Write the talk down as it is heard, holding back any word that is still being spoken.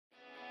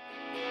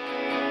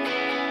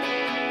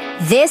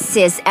This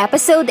is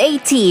episode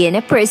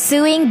 18,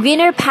 Pursuing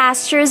Greener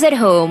Pastures at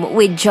Home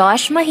with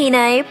Josh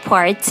Mahinay,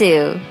 Part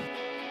 2.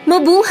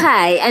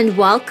 Mabuhay and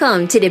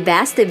welcome to the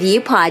Best of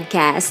You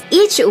podcast.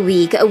 Each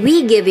week,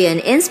 we give you an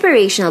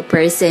inspirational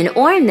person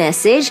or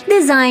message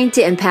designed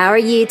to empower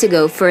you to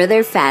go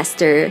further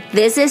faster.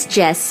 This is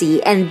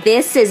Jessie, and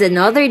this is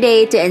another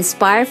day to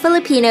inspire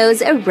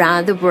Filipinos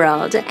around the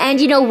world.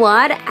 And you know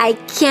what? I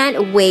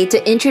can't wait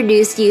to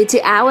introduce you to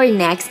our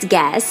next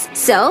guest.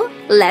 So,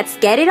 let's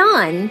get it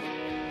on.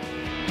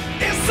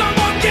 Is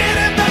someone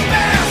getting the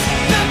best,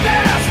 the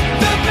best,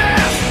 the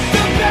best,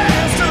 the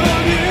best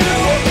of you?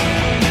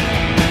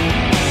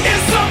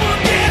 Is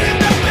someone getting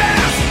the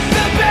best,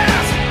 the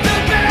best, the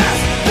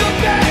best, the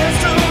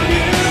best of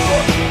you?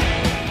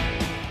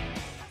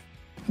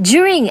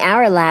 During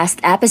our last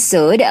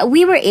episode,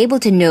 we were able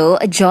to know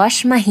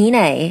Josh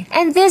Mahinay,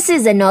 and this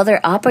is another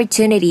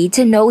opportunity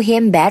to know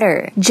him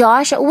better.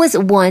 Josh was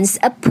once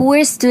a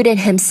poor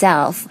student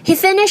himself. He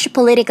finished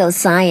political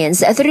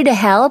science through the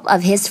help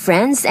of his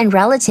friends and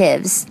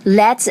relatives.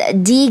 Let's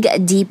dig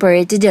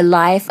deeper to the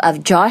life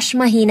of Josh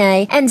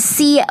Mahinay and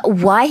see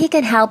why he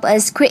can help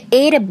us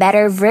create a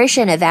better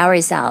version of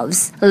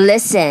ourselves.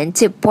 Listen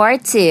to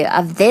part 2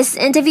 of this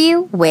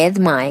interview with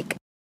Mike.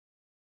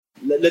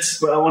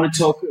 I want to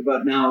talk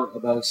about now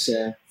about,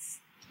 I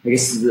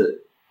guess,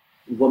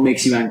 what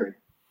makes you angry.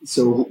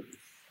 So,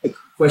 a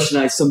question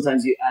I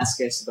sometimes you ask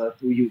us about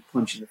who you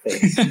punch in the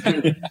face.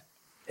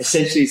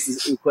 Essentially,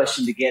 it's a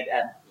question to get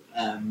at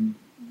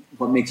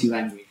what makes you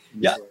angry.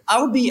 Yeah,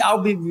 I'll be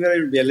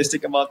very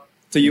realistic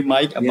to you,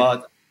 Mike,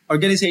 about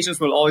organizations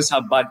will always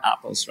have bad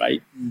apples,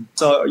 right?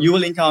 So you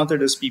will encounter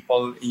those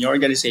people in your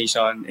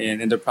organization and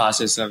in the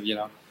process of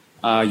your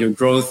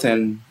growth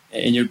and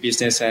in your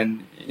business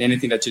and in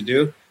anything that you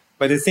do.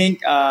 But I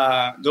think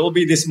there will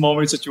be these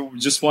moments that you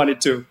just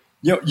wanted to,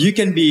 you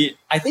can be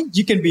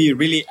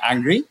really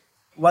angry.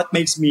 What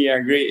makes me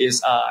angry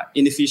is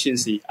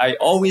inefficiency. I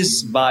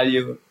always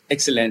value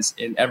excellence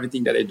in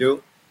everything that I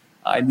do.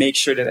 I make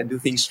sure that I do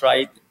things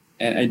right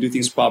and I do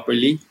things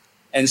properly.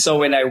 And so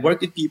when I work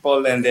with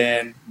people and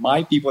then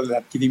my people are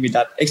not giving me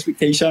that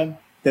expectation,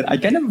 then I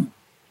kind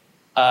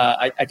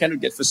of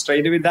get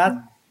frustrated with that.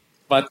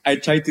 But I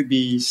try to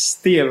be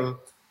still.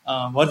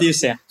 What do you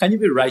say? Can you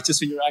be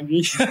righteous when you're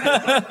angry?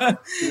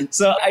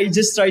 So I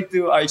just try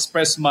to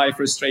express my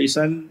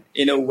frustration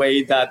in a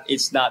way that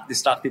it's not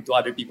destructive to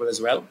other people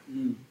as well.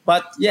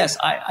 But yes,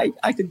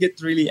 I could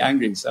get really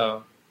angry.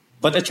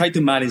 But I try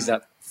to manage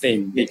that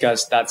thing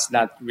because that's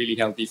not really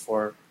healthy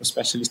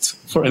especially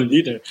for a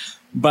leader.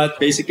 But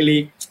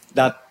basically,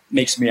 that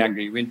makes me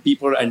angry when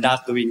people are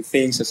not doing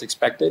things as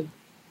expected,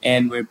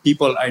 and when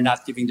people are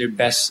not giving their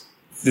best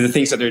to the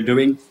things that they're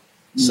doing.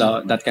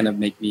 So that kind of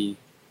make me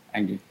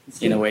angry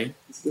in a way.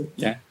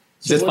 Yeah.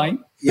 Is that fine?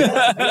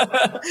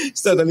 Yeah.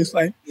 It's totally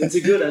fine. That's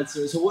a good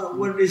answer. So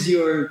what is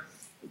your,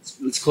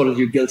 let's call it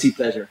your guilty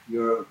pleasure,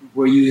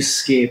 where you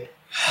escape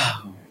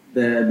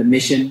the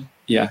mission,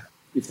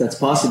 if that's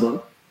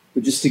possible,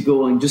 but just to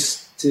go and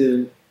just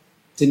to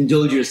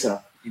indulge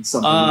yourself in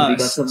something. Have you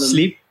got something?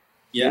 Sleep.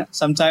 Yeah.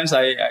 Sometimes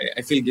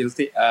I feel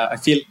guilty. I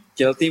feel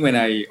guilty when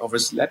I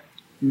overslept.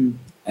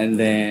 And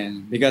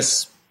then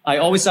because I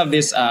always have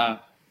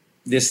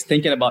this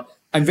thinking about,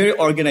 I'm a very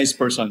organized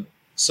person.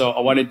 So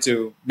I wanted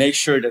to make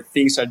sure that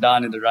things are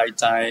done at the right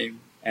time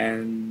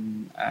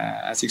and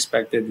as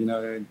expected,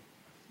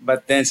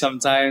 But then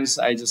sometimes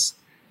I just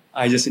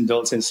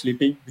indulge in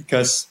sleeping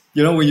because,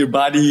 when your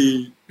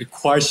body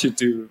requires you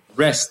to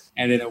rest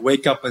and then I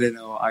wake up and then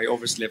I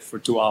overslept for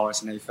 2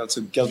 hours and I felt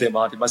so guilty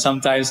about it. But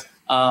sometimes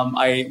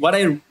what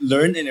I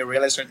learned and I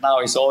realize right now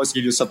is always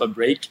give yourself a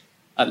break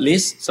at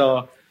least.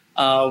 So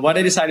what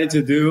I decided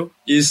to do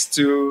is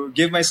to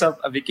give myself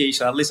a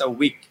vacation, at least a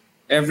week,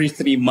 every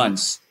 3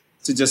 months,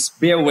 to just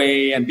be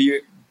away and be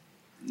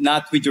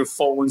not with your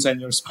phones and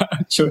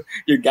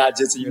your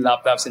gadgets and your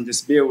laptops, and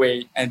just be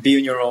away and be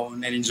on your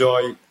own and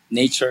enjoy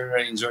nature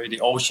and enjoy the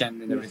ocean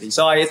and everything.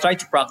 So I try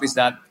to practice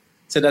that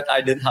so that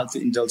I didn't have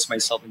to indulge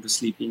myself into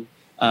sleeping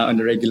on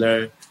the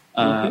regular,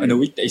 on the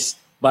weekdays.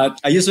 But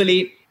I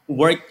usually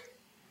work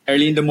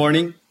early in the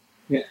morning,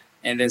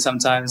 and then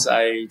sometimes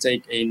I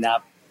take a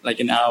nap like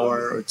an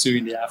hour or 2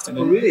 in the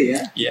afternoon. Oh, really?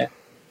 Yeah. Yeah.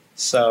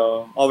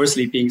 So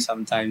oversleeping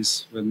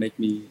sometimes makes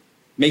me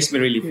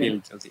really feel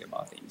guilty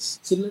about things.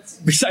 So let's.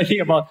 Because I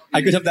think about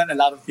I could have done a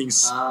lot of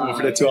things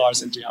for the 2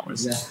 hours and 3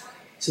 hours. Yeah.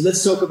 So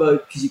let's talk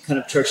about, because you kind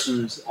of touched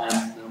on it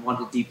and I want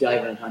to deep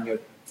dive on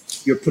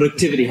your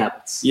productivity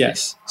habits.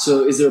 Yes.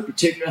 So is there a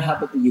particular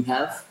habit that you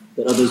have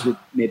that others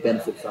may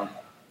benefit from?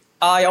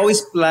 I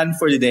always plan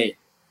for the day.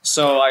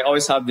 So I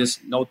always have this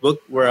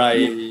notebook where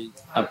I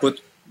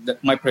put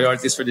my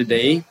priorities for the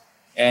day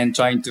and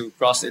trying to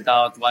cross it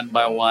out one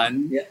by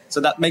one. Yeah.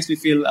 So that makes me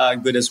feel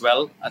good as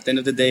well. At the end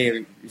of the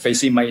day, if I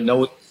see my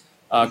note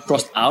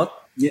crossed out,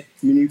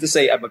 meaning to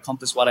say I've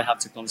accomplished what I have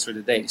to accomplish for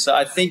the day. So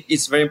I think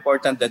it's very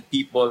important that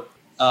people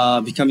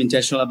become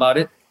intentional about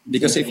it,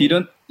 because if you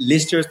don't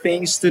list your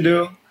things to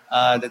do,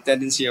 the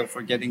tendency of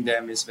forgetting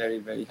them is very,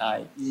 very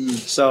high.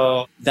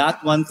 So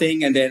that one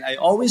thing. And then I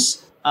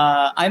always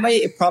I'm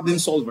a problem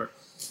solver.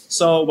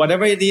 So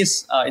whatever it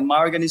is in my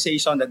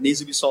organization that needs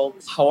to be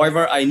solved,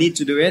 however I need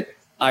to do it,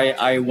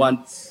 I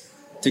want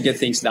to get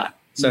things done.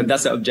 So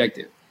that's the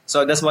objective.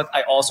 So that's what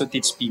I also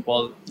teach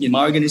people in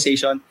my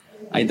organization.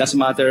 It doesn't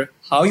matter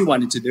how you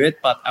wanted to do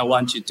it, but I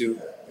want you to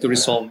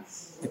resolve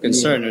the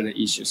concern or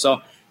the issue.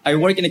 So I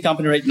work in a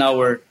company right now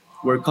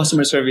where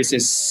customer service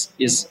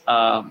is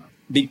a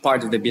big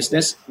part of the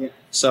business. Yeah.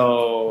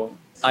 So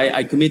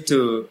I commit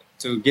to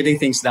getting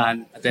things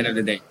done at the end of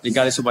the day,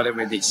 regardless of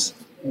whatever it is.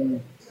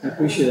 I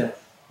appreciate that.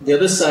 The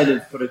other side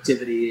of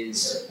productivity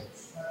is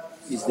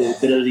the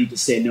ability to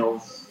say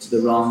no to the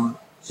wrong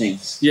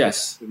things,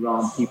 Yes. the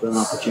wrong people and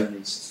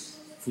opportunities.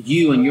 For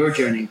you and your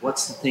journey,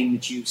 what's the thing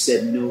that you've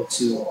said no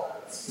to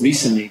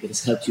recently that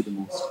has helped you the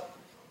most?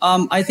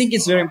 I think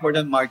it's very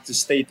important, Mark, to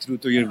stay true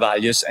to your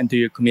values and to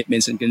your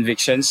commitments and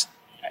convictions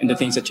and the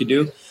things that you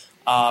do.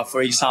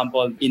 For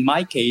example, in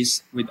my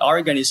case, with our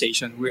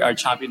organization, we are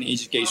championing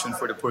education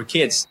for the poor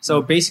kids.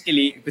 So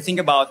basically, if we think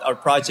about our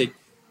project,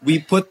 we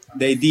put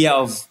the idea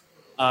of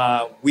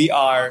we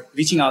are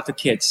reaching out to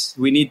kids.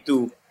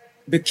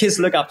 The kids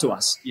look up to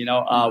us.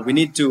 We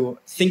need to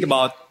think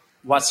about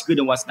what's good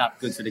and what's not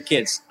good for the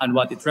kids and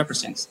what it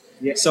represents.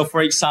 Yeah. So,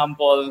 for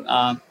example,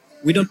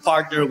 we don't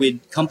partner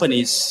with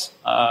companies,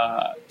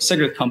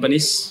 cigarette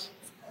companies.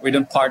 We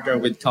don't partner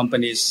with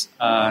companies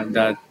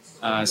that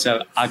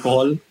sell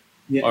alcohol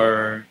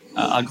or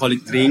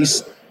alcoholic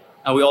drinks.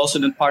 And we also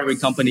don't partner with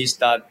companies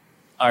that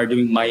are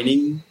doing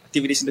mining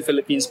activities in the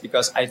Philippines,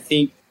 because I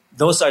think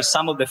those are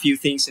some of the few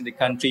things in the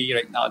country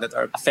right now that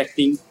are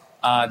affecting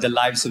the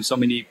lives of so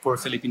many poor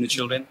Filipino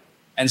children.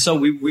 And so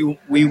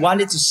we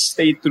wanted to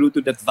stay true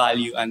to that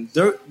value. And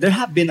there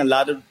have been a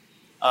lot of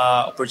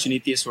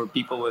opportunities where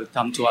people will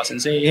come to us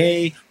and say,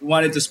 hey, we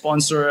wanted to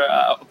sponsor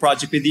a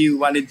project with you. We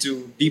wanted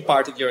to be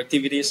part of your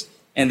activities.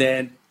 And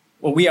then,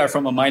 we are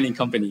from a mining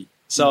company.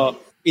 So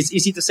it's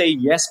easy to say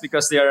yes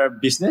because they are a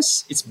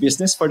business. It's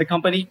business for the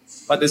company.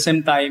 But at the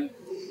same time,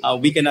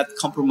 we cannot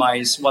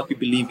compromise what we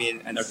believe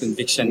in and our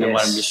conviction and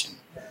our mission.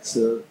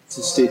 So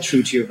to stay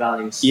true to your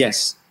values.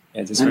 Yes,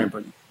 it's very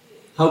important.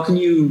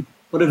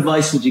 What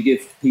advice would you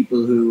give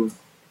people who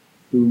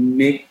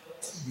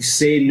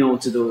say no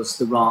to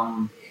the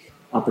wrong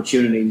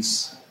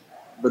opportunities,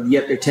 but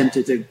yet they're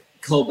tempted to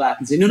call back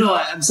and say, no,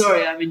 I'm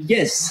sorry, I mean,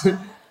 yes.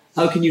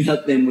 How can you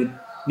help them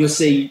with,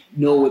 say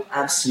no with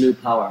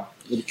absolute power,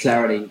 with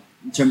clarity?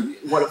 In terms,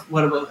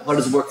 how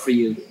does it work for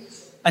you?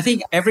 I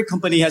think every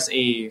company has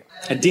a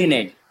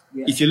DNA.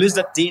 Yeah. If you lose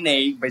that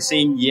DNA by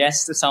saying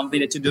yes to something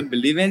that you don't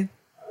believe in,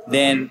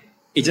 then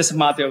it's just a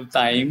matter of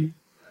time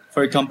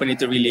for a company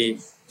to really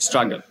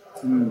struggle.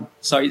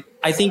 So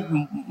I think,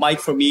 Mike,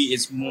 for me,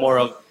 it's more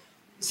of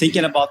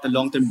thinking about the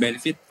long-term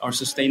benefit or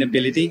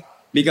sustainability,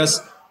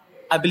 because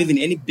I believe in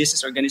any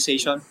business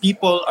organization,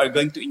 people are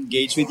going to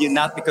engage with you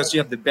not because you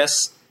have the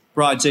best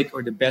project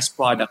or the best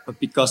product, but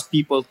because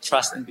people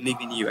trust and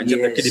believe in you and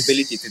you have the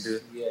credibility to do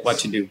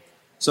what you do.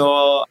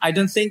 So I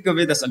don't think of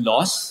it as a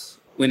loss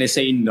when I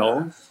say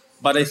no,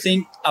 but I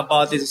think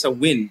about it as a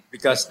win,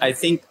 because I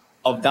think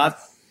of that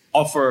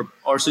offer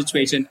or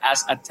situation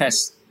as a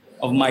test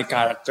of my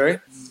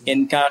character.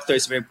 And character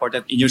is very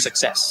important in your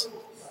success.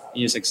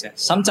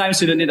 Sometimes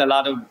you don't need a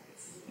lot of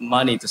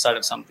money to start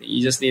up something.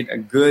 You just need a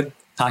good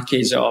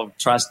package of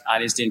trust,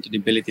 honesty, and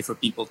credibility for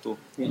people to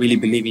really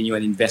believe in you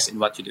and invest in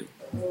what you do.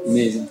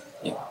 Amazing.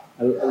 Yeah.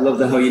 I love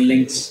how you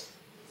linked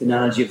the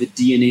analogy of the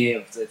DNA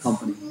of the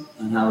company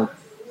and how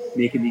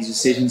making these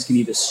decisions can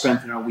either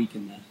strengthen or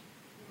weaken that.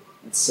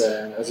 That's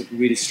a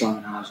really strong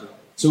analogy.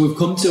 So we've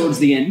come towards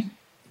the end.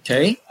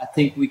 Okay. I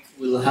think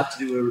we'll have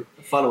to do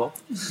a follow-up.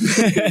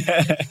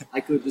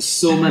 There's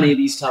so many of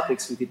these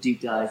topics we could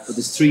deep dive, but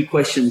there's 3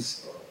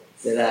 questions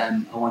that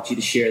I want you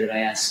to share that I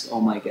ask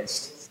all my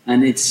guests.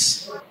 And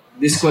this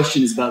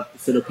question is about the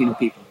Filipino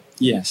people.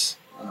 Yes.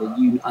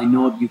 I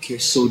know you care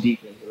so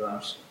deeply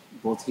about,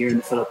 both here in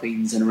the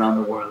Philippines and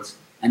around the world.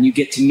 And you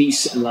get to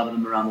meet a lot of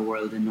them around the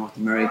world in North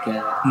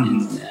America,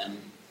 and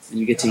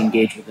you get to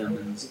engage with them,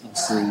 and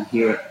obviously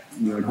here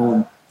when you're at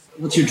home.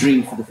 What's your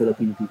dream for the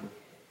Filipino people?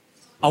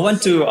 I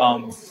want to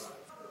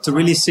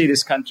really see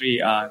this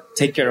country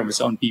take care of its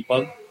own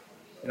people.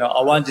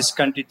 I want this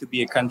country to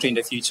be a country in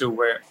the future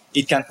where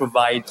it can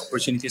provide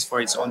opportunities for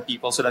its own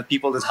people, so that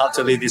people that have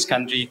to leave this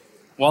country,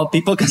 well,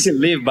 people can still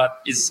live,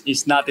 but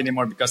it's not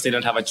anymore because they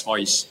don't have a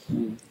choice.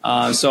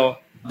 So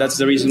that's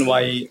the reason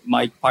why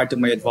part of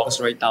my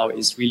advocacy right now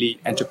is really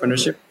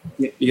entrepreneurship,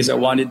 because I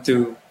wanted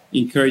to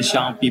encourage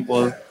young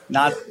people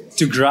not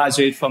to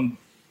graduate from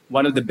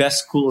one of the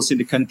best schools in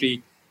the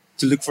country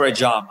to look for a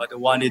job, but I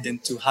wanted them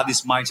to have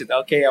this mindset,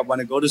 okay, I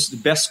want to go to the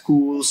best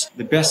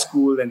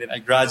school, and then I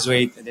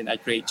graduate, and then I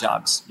create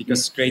jobs,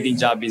 because creating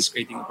jobs is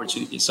creating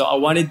opportunities. So I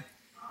wanted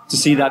to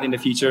see that in the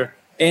future.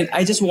 And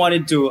I just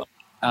wanted to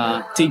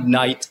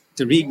reignite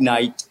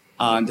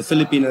the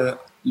Filipino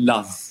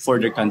love for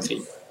their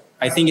country.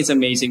 I think it's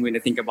amazing when I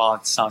think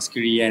about South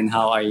Korea and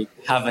how I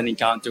have an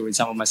encounter with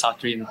some of my South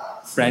Korean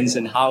friends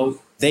and how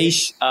they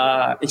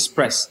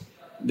express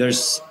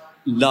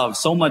love,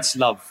 so much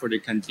love for the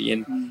country.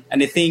 And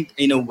I think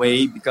in a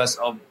way, because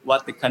of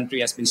what the country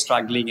has been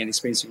struggling and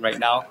experiencing right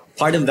now,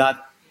 part of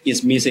that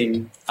is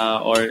missing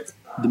or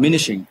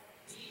diminishing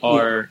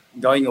or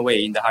going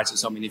away in the hearts of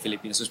so many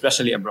Filipinos,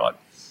 especially abroad.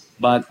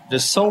 But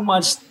there's so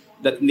much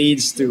that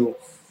needs to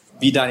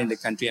be done in the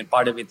country, and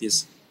part of it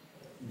is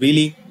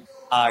really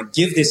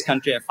give this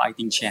country a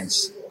fighting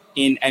chance.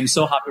 And I'm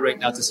so happy right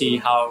now to see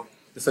how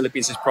the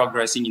Philippines is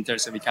progressing in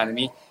terms of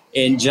economy.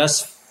 And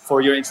just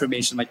for your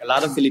information, like a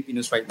lot of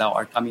Filipinos right now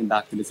are coming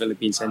back to the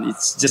Philippines, and it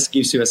just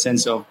gives you a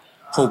sense of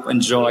hope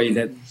and joy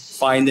that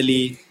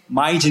finally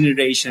my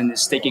generation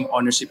is taking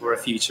ownership of our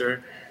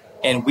future.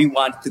 And we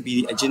want to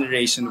be a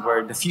generation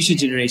where the future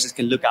generations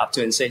can look up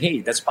to and say,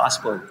 hey, that's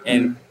possible.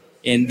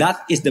 And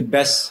that is the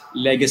best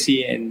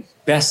legacy and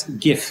best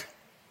gift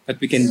that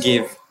we can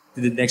give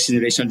to the next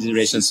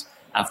generations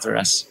after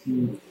us.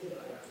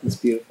 That's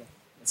beautiful.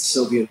 That's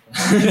so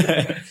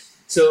beautiful.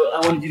 So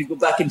I wanted you to go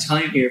back in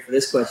time here for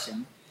this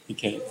question.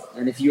 Okay.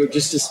 And if you were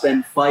just to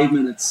spend 5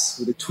 minutes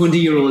with a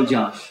 20-year-old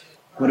Josh,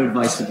 what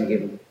advice would you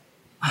give him?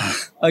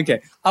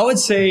 Okay. I would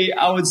say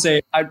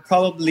I'd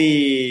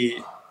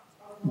probably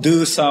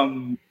do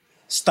some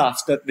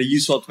stuff that the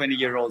usual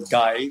 20-year-old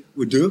guy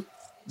would do.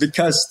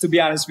 Because to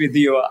be honest with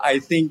you, I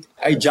think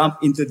I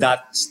jumped into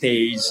that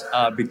stage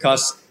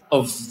because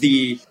of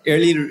the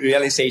early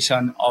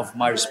realization of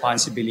my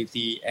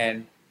responsibility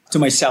and to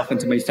myself and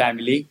to my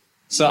family.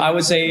 So I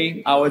would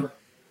say I would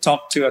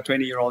talk to a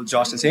 20-year-old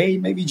Josh and say, hey,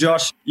 maybe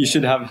Josh, you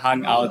should have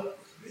hung out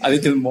a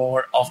little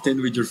more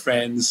often with your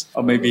friends,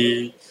 or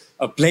maybe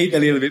played a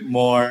little bit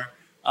more.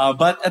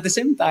 But at the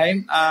same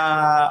time,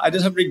 I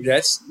don't have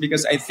regrets,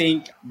 because I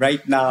think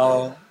right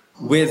now,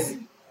 with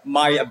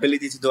my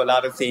ability to do a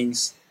lot of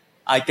things,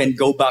 I can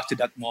go back to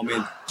that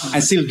moment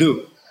and still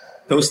do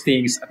those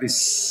things at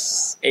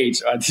this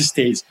age or at this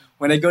stage.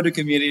 When I go to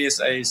communities,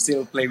 I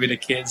still play with the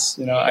kids.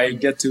 You know, I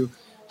get to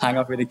hang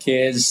out with the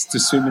kids, to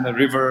swim in the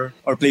river,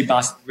 or play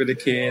basketball with the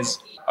kids,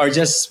 or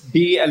just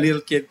be a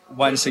little kid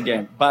once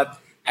again. But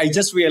I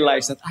just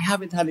realized that I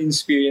haven't had an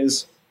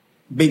experience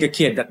being a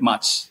kid that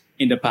much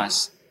in the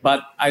past.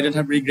 But I don't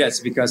have regrets,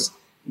 because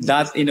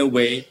that, in a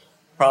way,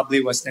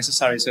 probably was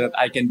necessary so that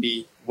I can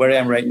be where I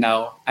am right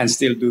now and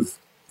still do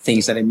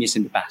things that I missed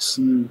in the past.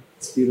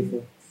 It's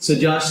beautiful. So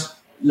Josh,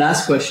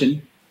 last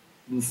question.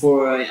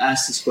 Before I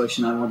ask this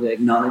question, I want to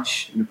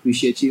acknowledge and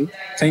appreciate you.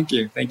 Thank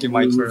you,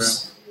 Mike.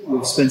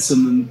 We've spent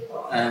some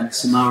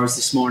hours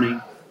this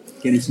morning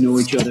getting to know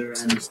each other,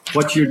 and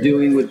what you're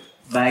doing with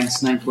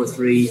Bags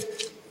 943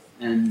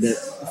 and the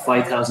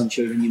 5,000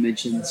 children you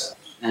mentioned,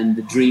 and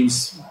the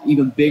dreams,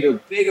 even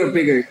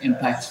bigger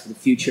impacts for the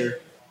future,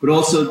 but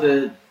also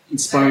the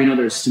inspiring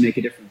others to make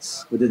a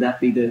difference, whether that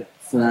be the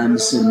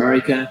Flams in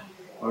America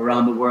or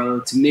around the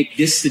world, to make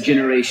this the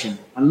generation.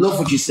 I love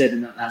what you said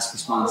in that last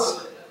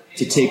response,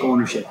 to take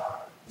ownership,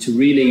 to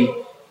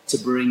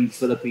bring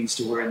Philippines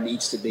to where it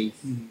needs to be.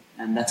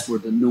 And that's where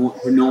the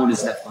known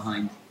is left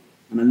behind.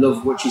 And I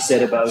love what you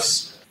said about,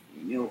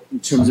 in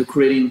terms of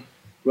creating,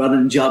 rather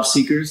than job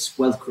seekers,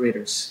 wealth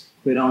creators,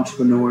 great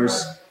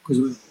entrepreneurs,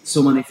 because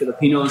so many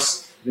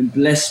Filipinos have been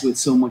blessed with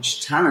so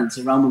much talent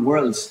around the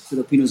world.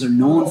 Filipinos are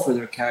known for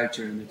their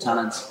character and their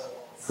talent,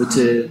 but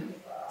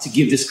to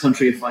give this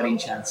country a fighting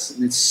chance.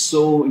 And it's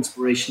so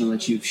inspirational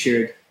that you've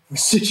shared for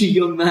such a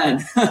young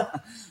man.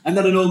 I'm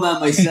not an old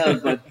man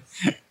myself, but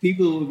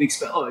people would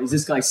expect, oh, is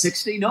this guy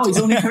 60? No, he's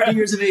only 30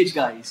 years of age,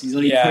 guys. He's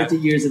only 30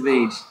 years of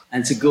age.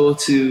 And to go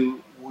to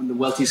one of the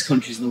wealthiest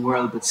countries in the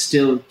world, but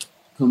still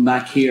come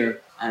back here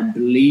and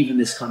believe in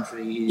this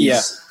country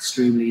is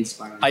extremely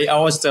inspiring. I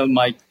always tell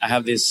Mike, I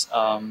have this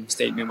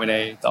statement when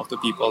I talk to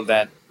people,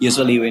 that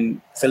usually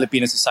when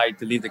Filipinos decide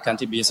to leave the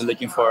country because they're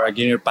looking for a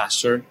greener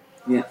pasture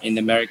in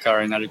America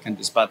or in other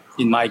countries. But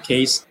in my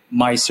case,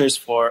 my search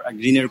for a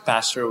greener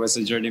pasture was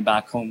a journey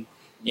back home.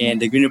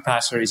 And the greener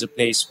pasture is a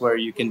place where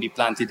you can be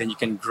planted and you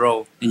can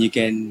grow and you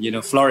can,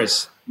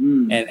 flourish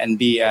and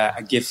be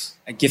a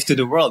gift to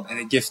the world and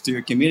a gift to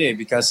your community.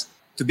 Because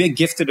to be a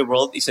gift to the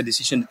world is a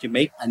decision that you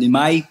make. And in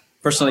my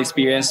personal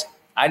experience,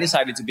 I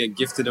decided to be a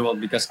gift to the world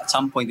because at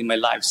some point in my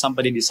life,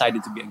 somebody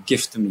decided to be a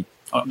gift to me.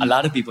 Or a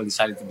lot of people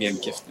decided to be a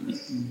gift to me.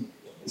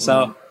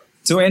 So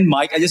to end,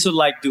 Mike, I just would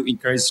like to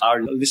encourage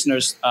our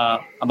listeners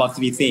about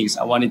 3 things.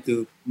 I wanted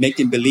to make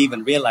them believe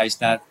and realize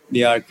that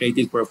they are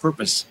created for a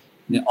purpose.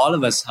 And all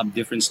of us have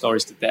different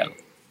stories to tell.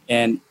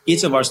 And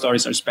each of our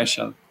stories are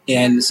special.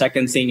 And the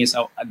second thing is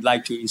I'd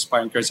like to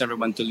encourage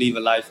everyone to live a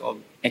life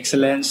of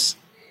excellence,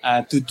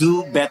 to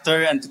do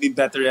better and to be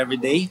better every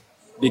day,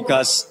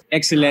 because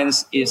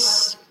excellence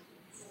is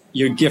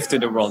your gift to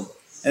the world.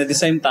 And at the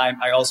same time,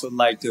 I also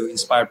like to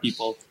inspire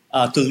people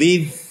to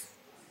live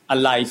a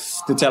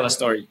life to tell a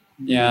story.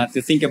 Yeah,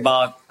 to think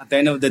about at the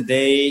end of the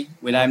day,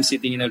 when I'm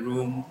sitting in a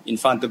room in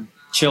front of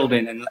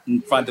children and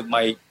in front of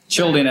my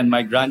children and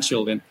my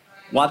grandchildren,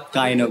 what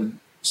kind of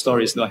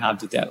stories do I have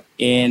to tell?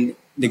 And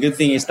the good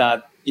thing is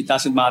that it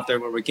doesn't matter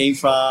where we came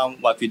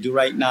from, what we do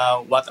right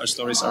now, what our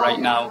stories are right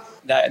now.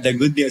 The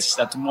good news is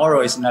that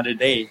tomorrow is another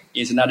day.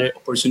 It's another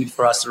opportunity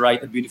for us to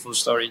write a beautiful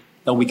story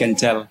that we can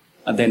tell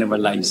at the end of our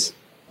lives.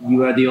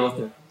 You are the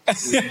author.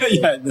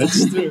 Yeah,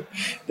 that's true.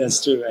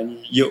 That's true.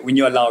 And when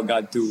you allow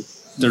God to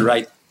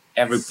write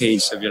every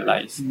page of your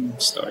life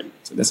story,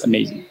 so that's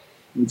amazing.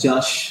 Well,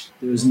 Josh,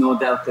 there is no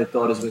doubt that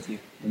God is with you,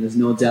 and there's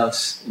no doubt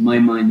in my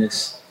mind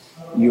that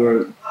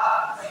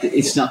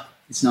it's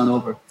not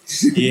over.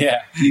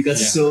 Yeah, You got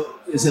yeah.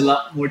 there's a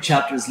lot more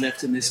chapters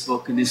left in this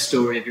book and this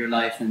story of your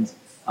life, and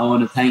I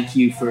want to thank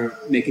you for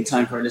making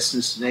time for our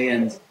listeners today.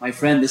 And my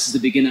friend, this is the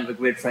beginning of a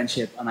great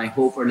friendship, and I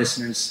hope our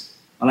listeners,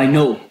 well, I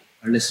know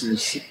our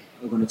listeners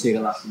are going to take a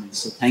lot from it.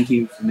 So thank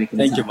you for making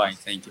the Thank you, time. Mike.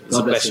 Thank you. It's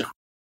God a bless pleasure. you.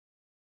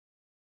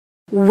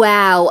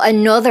 Wow,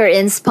 another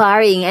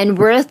inspiring and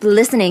worth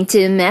listening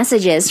to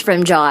messages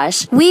from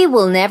Josh. We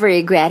will never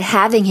regret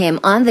having him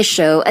on the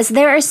show, as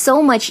there are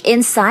so much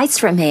insights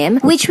from him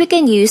which we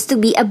can use to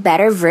be a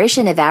better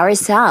version of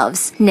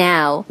ourselves.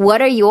 Now,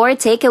 what are your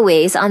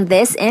takeaways on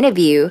this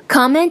interview?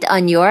 Comment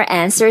on your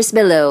answers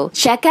below.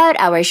 Check out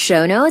our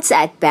show notes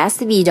at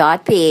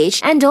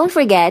bestofyou.ph, and don't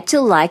forget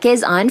to like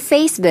us on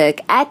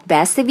Facebook at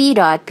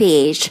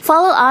bestofyou.ph.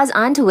 Follow us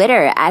on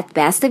Twitter at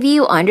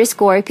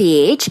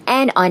bestofyou_ph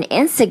and on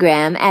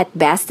Instagram at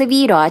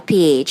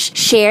bestofyou.ph.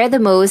 Share the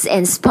most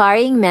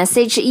inspiring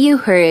message you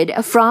heard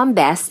from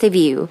Best of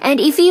You. And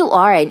if you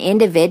are an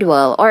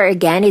individual or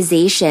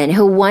organization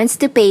who wants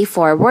to pay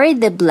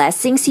forward the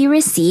blessings you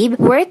receive,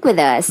 work with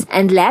us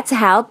and let's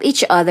help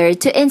each other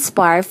to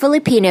inspire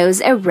Filipinos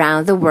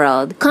around the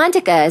world.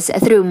 Contact us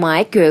through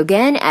Mike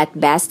Grogan at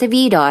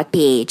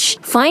bestofyou.ph.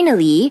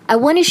 Finally, I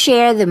want to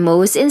share the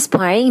most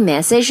inspiring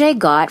message I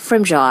got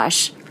from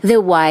Josh. The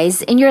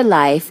whys in your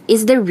life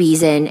is the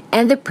reason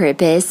and the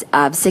purpose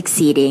of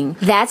succeeding.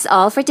 That's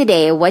all for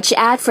today. Watch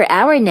out for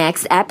our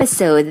next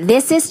episode.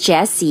 This is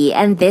Jessie,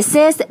 and this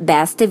is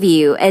Best of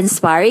You,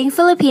 inspiring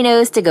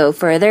Filipinos to go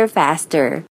further faster.